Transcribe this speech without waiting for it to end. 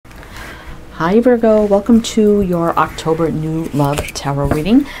Hi Virgo, welcome to your October New Love Tarot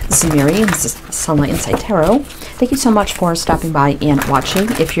reading. This is Mary, and this is Sunlight Inside Tarot. Thank you so much for stopping by and watching.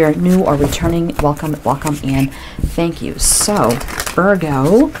 If you're new or returning, welcome, and thank you. So,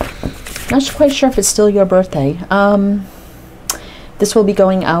 Virgo, not quite sure if it's still your birthday. This will be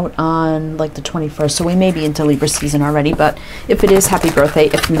going out on like the 21st, so we may be into Libra season already, but if it is, happy birthday.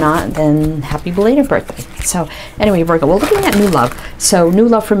 If not, then happy belated birthday. So anyway, Virgo, we're looking at new love. So new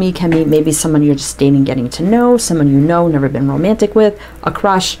love for me can be maybe someone you're just dating, getting to know, someone you know, never been romantic with, a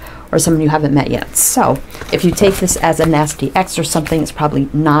crush, or someone you haven't met yet. So if you take this as a nasty ex or something, it's probably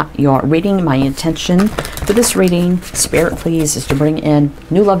not your reading. My intention for this reading, Spirit please, is to bring in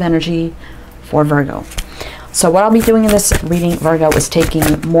new love energy for Virgo. So what I'll be doing in this reading, Virgo, is taking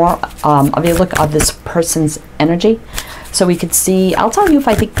more of a look of this person's energy. So we could see, I'll tell you if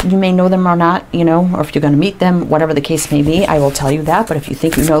I think you may know them or not, you know, or if you're going to meet them, whatever the case may be, I will tell you that. But if you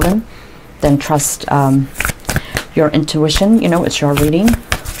think you know them, then trust your intuition. You know, it's your reading.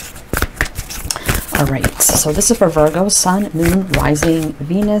 All right, so this is for Virgo, Sun, Moon, Rising,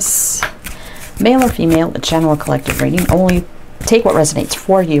 Venus, male or female, a general collective reading. Only take what resonates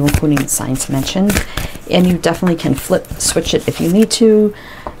for you, including the signs mentioned. And you definitely can switch it if you need to.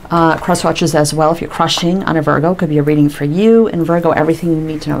 Cross watches as well. If you're crushing on a Virgo, could be a reading for you. And Virgo, everything you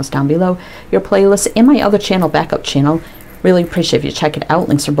need to know is down below. Your playlist and my other channel, backup channel. Really appreciate if you check it out.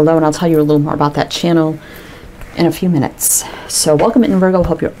 Links are below, and I'll tell you a little more about that channel in a few minutes. So welcome in, Virgo.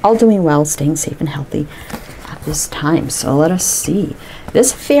 Hope you're all doing well, staying safe and healthy at this time. So let us see.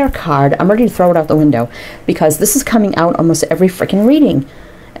 This Fair card, I'm ready to throw it out the window because this is coming out almost every freaking reading.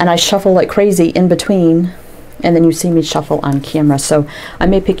 And I shuffle like crazy in between, and then you see me shuffle on camera. So I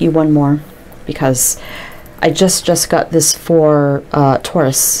may pick you one more because I just got this for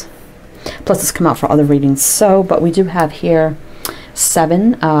Taurus. Plus it's come out for other readings. So, but we do have here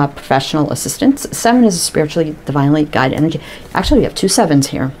 7 professional assistants. 7 is a spiritually, divinely guided energy. Actually, we have 2 7s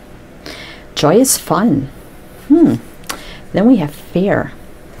here. Joyous fun. Then we have Fair.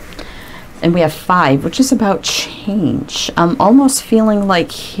 And we have 5, which is about change. I'm almost feeling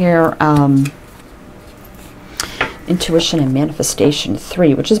like here, intuition and manifestation.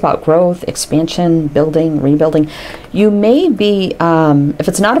 3, which is about growth, expansion, building, rebuilding. You may be, if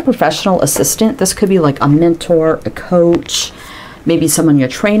it's not a professional assistant, this could be like a mentor, a coach, maybe someone you're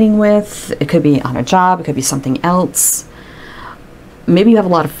training with. It could be on a job. It could be something else. Maybe you have a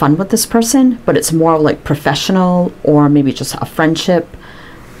lot of fun with this person, but it's more like professional, or maybe just a friendship,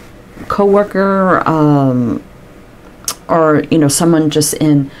 co-worker, or you know, someone just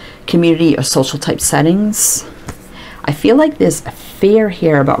in community or social type settings. I feel like there's a fear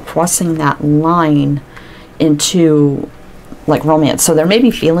here about crossing that line into like romance. So there may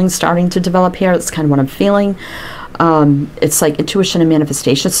be feelings starting to develop here. That's kind of what I'm feeling. It's like intuition and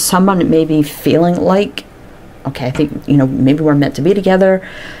manifestation. Someone may be feeling like, okay, I think, you know, maybe we're meant to be together.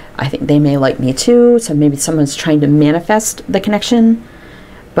 I think they may like me too. So maybe someone's trying to manifest the connection.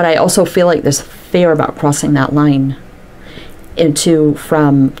 But I also feel like there's fear about crossing that line into,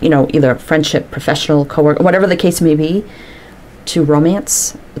 from, you know, either friendship, professional, coworker, whatever the case may be, to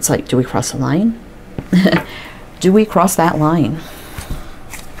romance. It's like, do we cross the line? Do we cross that line?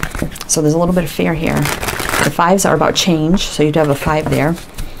 So there's a little bit of fear here. The 5s are about change, so you do have a 5 there.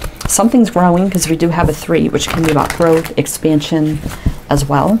 Something's growing because we do have a 3, which can be about growth, expansion as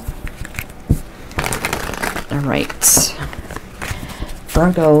well. All right.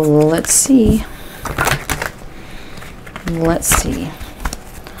 Virgo, let's see. Let's see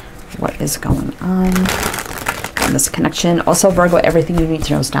what is going on in this connection. Also, Virgo, everything you need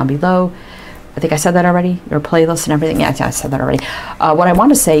to know is down below. I think I said that already. Your playlist and everything. Yeah, I said that already. What I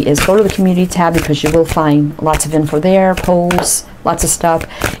want to say is go to the community tab because you will find lots of info there, polls, lots of stuff.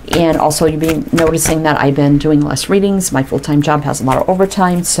 And also you'll be noticing that I've been doing less readings. My full-time job has a lot of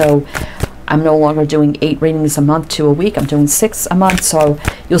overtime, so I'm no longer doing 8 readings a month to a week. I'm doing 6 a month. So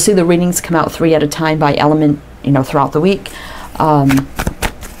you'll see the readings come out 3 at a time by element, you know, throughout the week.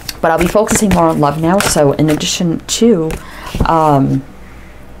 But I'll be focusing more on love now. So in addition to,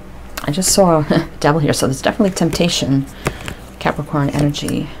 I just saw a devil here. So there's definitely temptation, Capricorn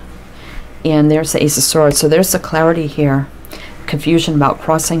energy. And there's the Ace of Swords. So there's the clarity here. Confusion about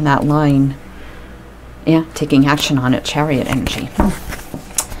crossing that line. Yeah, taking action on it. Chariot energy.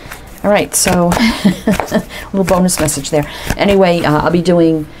 All right, so a little bonus message there. Anyway, I'll be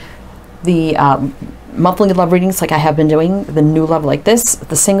doing the monthly love readings like I have been doing, the new love like this,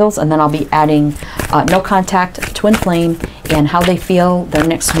 the singles, and then I'll be adding no contact, twin flame, and how they feel, their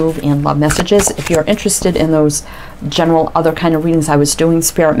next move, and love messages. If you're interested in those general other kind of readings I was doing,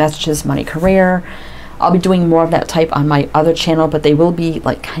 spirit messages, money, career, I'll be doing more of that type on my other channel, but they will be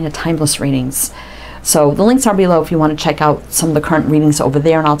like kind of timeless readings. So the links are below if you want to check out some of the current readings over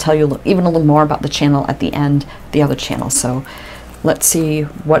there, and I'll tell you even a little more about the channel at the end, the other channel. So let's see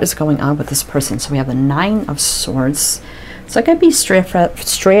what is going on with this person. So we have the 9 of Swords. So it could be fear,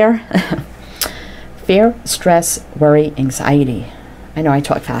 stress, worry, anxiety. I know I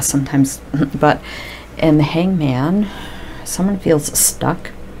talk fast sometimes, but in the Hangman, someone feels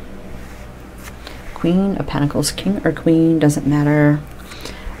stuck. Queen of Pentacles, King or Queen, doesn't matter.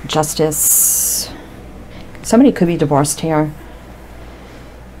 Justice. Somebody could be divorced here.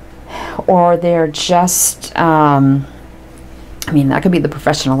 Or they're just, I mean, that could be the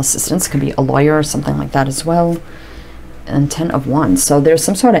professional assistants, could be a lawyer or something like that as well. And 10 of Wands. So there's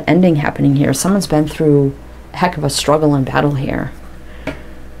some sort of ending happening here. Someone's been through a heck of a struggle and battle here.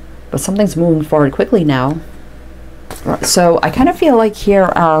 But something's moving forward quickly now. So I kind of feel like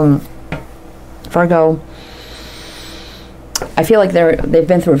here, Virgo, I feel like they've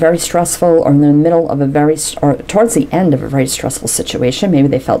been through a very stressful, or in the middle of a very, or towards the end of a very stressful situation. Maybe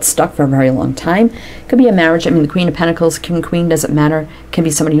they felt stuck for a very long time. Could be a marriage. I mean, the Queen of Pentacles, King, Queen, doesn't matter. Can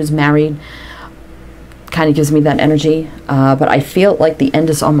be somebody who's married. Kind of gives me that energy. But I feel like the end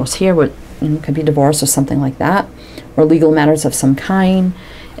is almost here. With, could be divorce or something like that, or legal matters of some kind.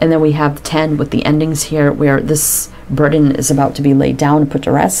 And then we have 10 with the endings here, where this burden is about to be laid down and put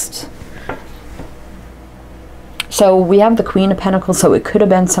to rest. So we have the Queen of Pentacles, so it could have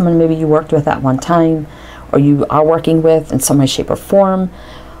been someone maybe you worked with at one time, or you are working with in some way, shape, or form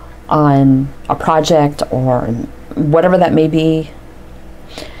on a project, or whatever that may be.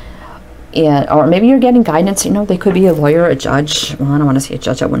 And, or maybe you're getting guidance. You know, they could be a lawyer, a judge. Well, I don't want to say a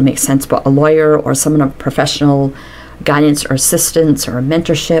judge, that wouldn't make sense, but a lawyer or someone of professional guidance or assistance or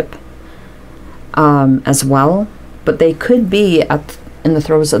mentorship as well. But they could be in the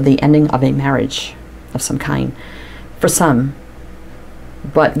throes of the ending of a marriage of some kind for some.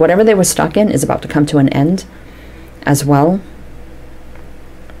 But whatever they were stuck in is about to come to an end as well.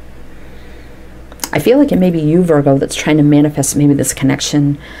 I feel like it may be you, Virgo, that's trying to manifest maybe this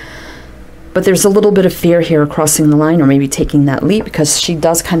connection. But there's a little bit of fear here crossing the line, or maybe taking that leap, because she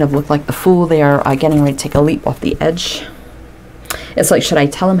does kind of look like the Fool. They are getting ready to take a leap off the edge. It's like, should I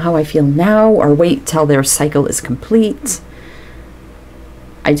tell them how I feel now, or wait till their cycle is complete?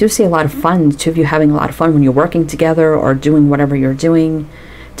 I do see a lot of fun, the two of you having a lot of fun when you're working together or doing whatever you're doing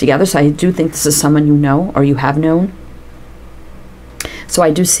together. So I do think this is someone you know, or you have known. So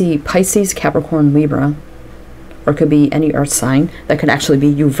I do see Pisces, Capricorn, Libra, or it could be any earth sign. That could actually be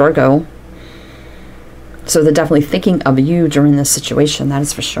you, Virgo. So they're definitely thinking of you during this situation, that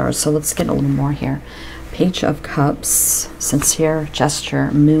is for sure. So let's get a little more here. Page of Cups, sincere gesture,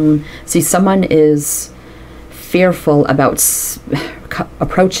 Moon. See, someone is fearful about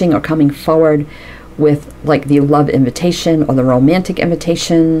approaching or coming forward with like the love invitation or the romantic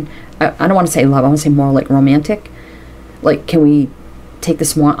invitation. I don't want to say love, I want to say more like romantic. Like, can we take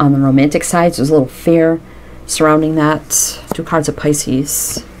this more on the romantic side? So there's a little fear surrounding that. 2 cards of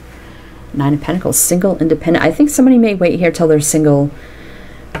Pisces. 9 of Pentacles, single, independent. I think somebody may wait here till they're single.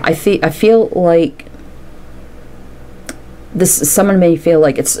 I feel like someone may feel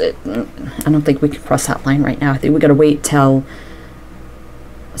like I don't think we can cross that line right now. I think we got to wait till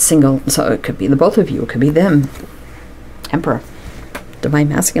single. So it could be the both of you. It could be them. Emperor, Divine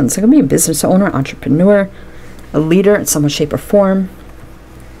Masculine. So it could be a business owner, entrepreneur, a leader in some shape or form,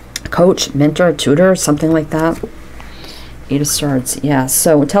 a coach, mentor, tutor, something like that. 8 of Swords. Yeah,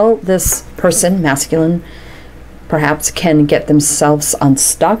 so until this person, masculine, perhaps can get themselves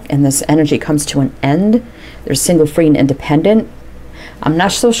unstuck and this energy comes to an end, they're single, free, and independent, I'm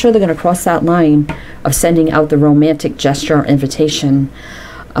not so sure they're going to cross that line of sending out the romantic gesture or invitation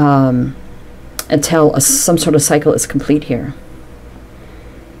until some sort of cycle is complete here.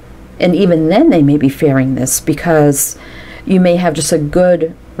 And even then they may be fearing this, because you may have just a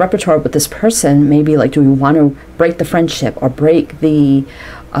good repertoire with this person. Maybe like, do we want to break the friendship or break the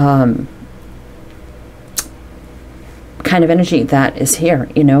kind of energy that is here,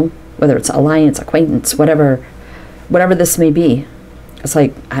 you know, whether it's alliance, acquaintance, whatever this may be. It's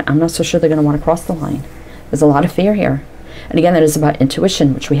like, I'm not so sure they're going to want to cross the line. There's a lot of fear here. And again, that is about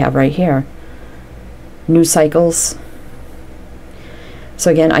intuition, which we have right here. New cycles.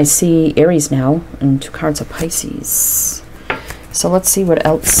 So again, I see Aries now, and 2 cards of Pisces. So let's see what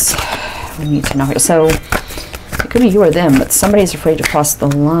else we need to know here. So it could be you or them, but somebody's afraid to cross the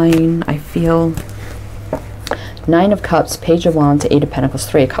line, I feel. 9 of Cups, Page of Wands, 8 of Pentacles,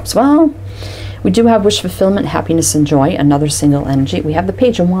 3 of Cups. Well, we do have wish fulfillment, happiness, and joy, another single energy. We have the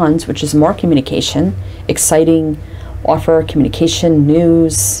Page of Wands, which is more communication, exciting offer, communication,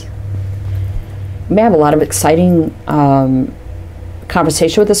 news. You may have a lot of exciting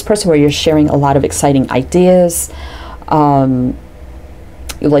conversation with this person where you're sharing a lot of exciting ideas.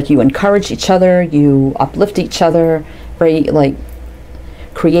 Like you encourage each other, you uplift each other, very like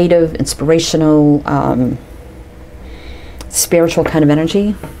creative, inspirational, spiritual kind of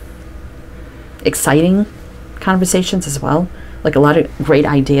energy. Exciting conversations as well, like a lot of great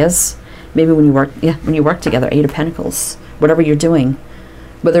ideas. Maybe when you work together, 8 of Pentacles, whatever you're doing,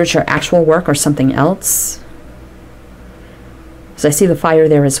 whether it's your actual work or something else. So I see the fire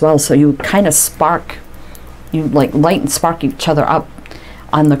there as well. So you kind of spark, you like light and spark each other up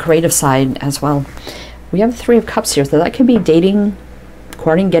on the creative side as well. We have the 3 of Cups here, so that could be dating,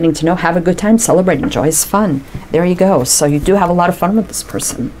 courting, getting to know, have a good time, celebrating, joy is fun. There you go. So you do have a lot of fun with this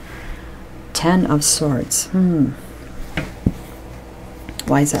person. 10 of Swords.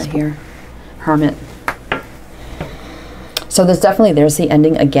 Why is that here? Hermit. So there's the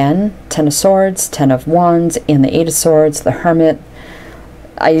ending again. 10 of Swords, 10 of Wands, and the 8 of Swords, the Hermit.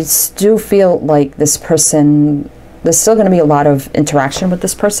 I do feel like this person, there's still going to be a lot of interaction with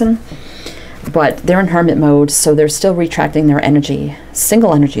this person, but they're in hermit mode, so they're still retracting their energy.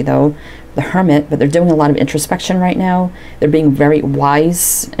 Single energy though, the Hermit, but they're doing a lot of introspection right now. They're being very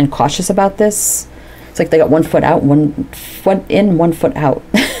wise and cautious about this. It's like they got 1 foot out, 1 foot in, 1 foot out.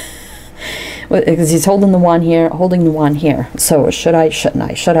 Because he's holding the wand here, holding the wand here. So should I, shouldn't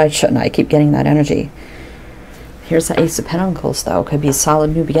I? Should I, shouldn't I? I keep getting that energy. Here's the Ace of Pentacles though. Could be a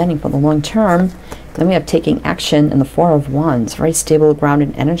solid new beginning for the long term. Then we have taking action in the 4 of Wands. Very stable,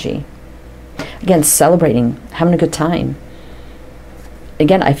 grounded energy. Again, celebrating, having a good time.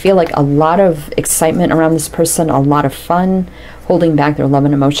 Again, I feel like a lot of excitement around this person, a lot of fun, holding back their love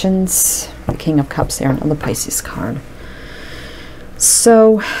and emotions. The King of Cups there, another Pisces card.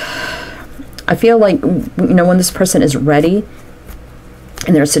 So I feel like, you know, when this person is ready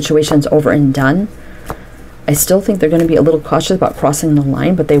and their situation's over and done, I still think they're going to be a little cautious about crossing the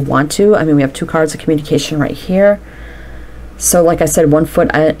line, but they want to. I mean, we have 2 cards of communication right here. So like I said, 1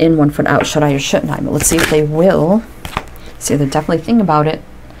 foot in, 1 foot out. Should I or shouldn't I? But let's see if they will. See, they're definitely thinking about it.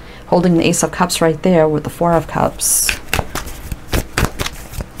 Holding the Ace of Cups right there with the 4 of Cups.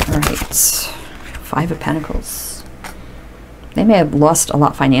 All right. 5 of Pentacles. They may have lost a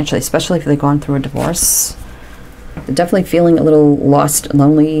lot financially, especially if they've gone through a divorce. They're definitely feeling a little lost,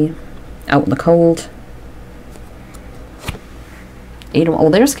 lonely, out in the cold. 8 of, oh,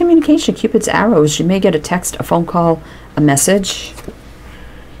 there's communication. Cupid's arrows. You may get a text, a phone call, a message.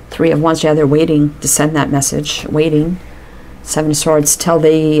 3 of Wands. Yeah, they're waiting to send that message. Waiting. 7 of Swords. Till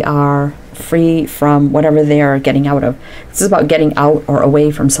they are free from whatever they are getting out of. This is about getting out or away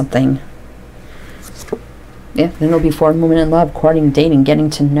from something. Yeah, then there'll be forward movement in love, courting, dating, getting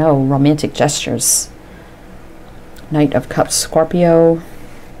to know, romantic gestures. Knight of Cups. Scorpio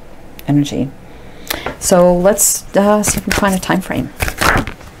energy. So let's see if we can find a time frame.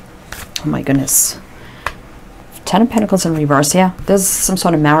 Oh my goodness. 10 of Pentacles in reverse. Yeah, there's some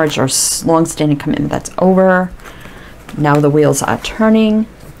sort of marriage or long-standing commitment that's over. Now the wheels are turning.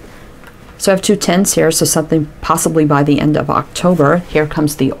 So I have 2 10s here, so something possibly by the end of October. Here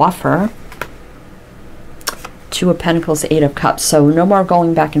comes the offer. 2 of Pentacles, 8 of Cups. So no more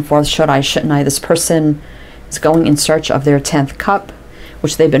going back and forth. Should I, shouldn't I? This person is going in search of their 10th cup,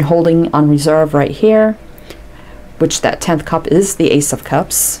 which they've been holding on reserve right here, which that 10th cup is the Ace of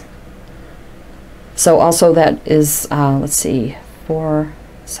Cups. So also that is, let's see, 4,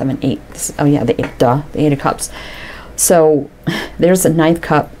 7, 8. Oh yeah, the 8 of Cups. So there's the 9th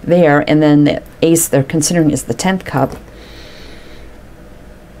cup there, and then the Ace they're considering is the 10th cup.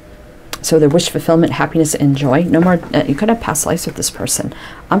 So their wish fulfillment, happiness, and joy. No more, you could have past lives with this person.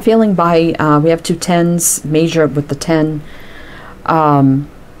 I'm feeling by, we have 2 10s, major with the 10.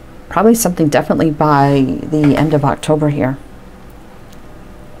 Probably something definitely by the end of October here.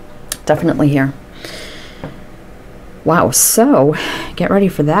 Definitely here. Wow, so get ready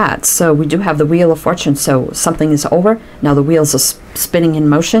for that. So we do have the Wheel of Fortune. So something is over. Now the wheels are spinning in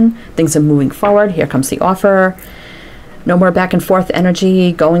motion. Things are moving forward. Here comes the offer. No more back and forth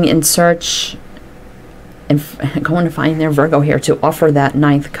energy, going in search and going to find their Virgo here to offer that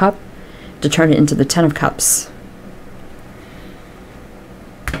 9th cup to turn it into the 10 of Cups.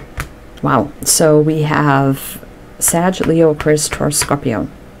 Wow, so we have Sag, Leo, Aquarius, Taurus, Scorpio.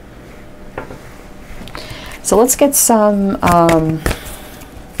 So let's get some, I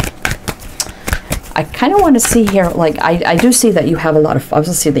kind of want to see here, like, I do see that you have a lot of,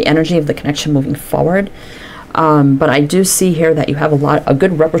 obviously the energy of the connection moving forward, but I do see here that you have a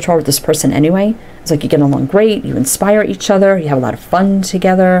good repertoire with this person anyway. It's like you get along great, you inspire each other, you have a lot of fun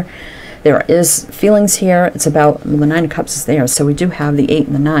together. There is feelings here. It's about, well, the 9 of Cups is there, so we do have the 8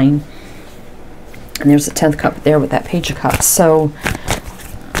 and the 9. And there's the 10th cup there with that Page of Cups. So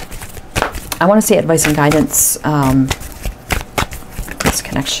I want to say advice and guidance. This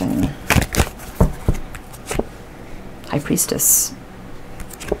connection. High Priestess.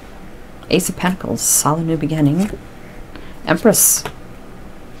 Ace of Pentacles. Solid new beginning. Empress.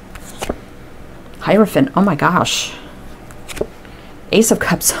 Hierophant. Oh my gosh. Ace of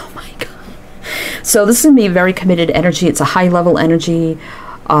Cups. Oh my god. So this is going to be very committed energy. It's a high level energy,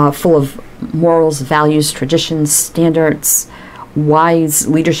 full of morals, values, traditions, standards, wise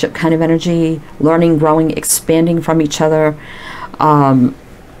leadership kind of energy, learning, growing, expanding from each other. Well,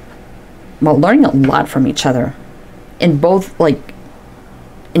 learning a lot from each other, in both like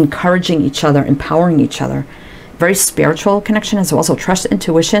encouraging each other, empowering each other. Very spiritual connection as well. So trust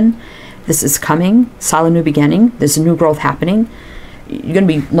intuition. This is coming. Solid new beginning. There's a new growth happening. You're going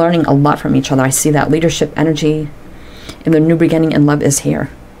to be learning a lot from each other. I see that leadership energy, and the new beginning in love is here.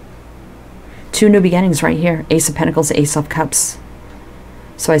 Two new beginnings right here. Ace of Pentacles, Ace of Cups.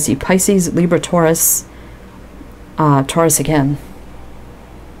 So I see Pisces, Libra, Taurus, Taurus again.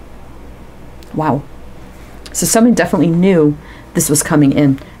 Wow. So someone definitely knew this was coming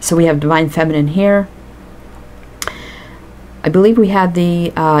in. So we have Divine Feminine here. I believe we had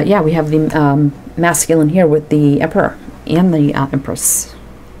the, yeah, we have the masculine here with the Emperor and the Empress.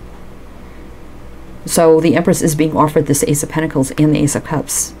 So the Empress is being offered this Ace of Pentacles and the Ace of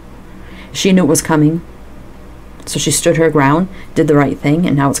Cups. She knew it was coming, so she stood her ground, did the right thing,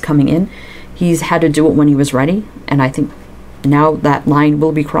 and now it's coming in. He's had to do it when he was ready, and I think now that line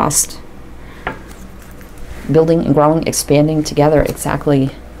will be crossed. Building and growing, expanding together, exactly.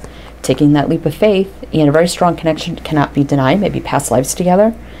 Taking that leap of faith, and a very strong connection cannot be denied. Maybe past lives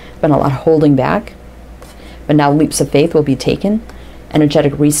together, been a lot of holding back, but now leaps of faith will be taken.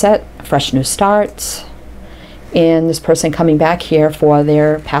 Energetic reset, fresh new start. And this person coming back here for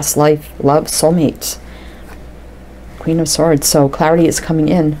their past life love soulmate. Queen of Swords. So clarity is coming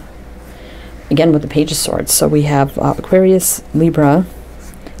in. Again with the Page of Swords. So we have Aquarius, Libra,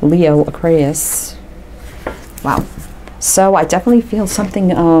 Leo, Aquarius. Wow. So I definitely feel something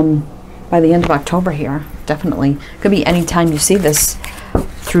by the end of October here. Definitely. Could be any time you see this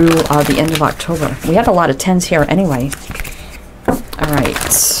through the end of October. We had a lot of 10s here anyway. All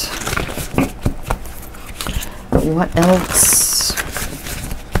right. What else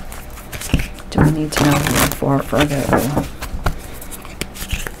do we need to know here for Virgo?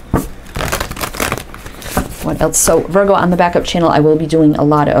 What else? So Virgo, on the backup channel, I will be doing a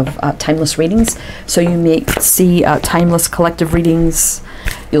lot of timeless readings. So you may see timeless collective readings.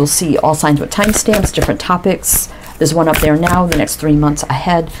 You'll see all signs with timestamps, different topics. There's one up there now, the next 3 months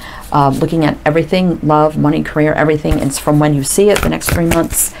ahead, looking at everything, love, money, career, everything. It's from when you see it, the next 3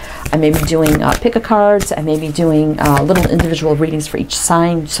 months. I may be doing pick-a-cards. I may be doing little individual readings for each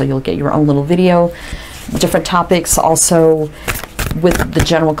sign, so you'll get your own little video. Different topics. Also, with the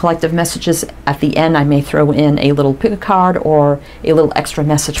general collective messages at the end, I may throw in a little pick-a-card or a little extra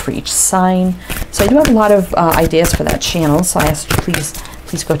message for each sign. So I do have a lot of ideas for that channel, so I ask you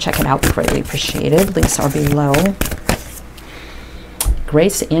please go check it out. Greatly appreciated. Links are below.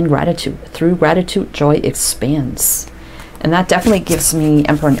 Grace and gratitude. Through gratitude, joy expands. And that definitely gives me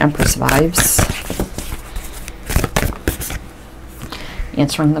Emperor and Empress vibes.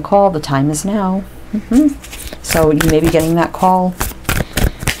 Answering the call. The time is now. So you may be getting that call.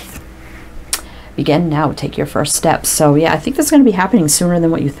 Begin now. Take your first steps. So yeah, I think this is going to be happening sooner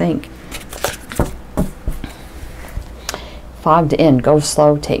than what you think. Fogged in. Go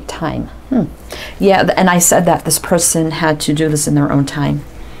slow. Take time. Yeah, and I said that this person had to do this in their own time.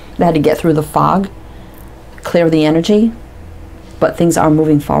 They had to get through the fog, clear the energy, but things are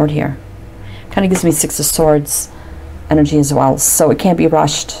moving forward here. Kind of gives me Six of Swords energy as well, so it can't be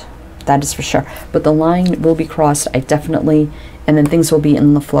rushed, that is for sure. But the line will be crossed, I definitely, and then things will be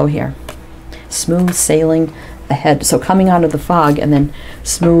in the flow here. Smooth sailing ahead. So coming out of the fog and then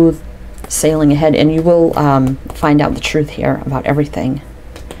smooth sailing ahead, and you will find out the truth here about everything.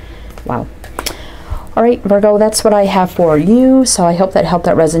 Wow. All right, Virgo, that's what I have for you. So I hope that helped,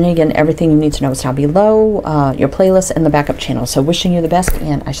 that resonate. Again, everything you need to know is down below, your playlist and the backup channel. So wishing you the best,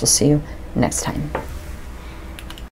 and I shall see you next time.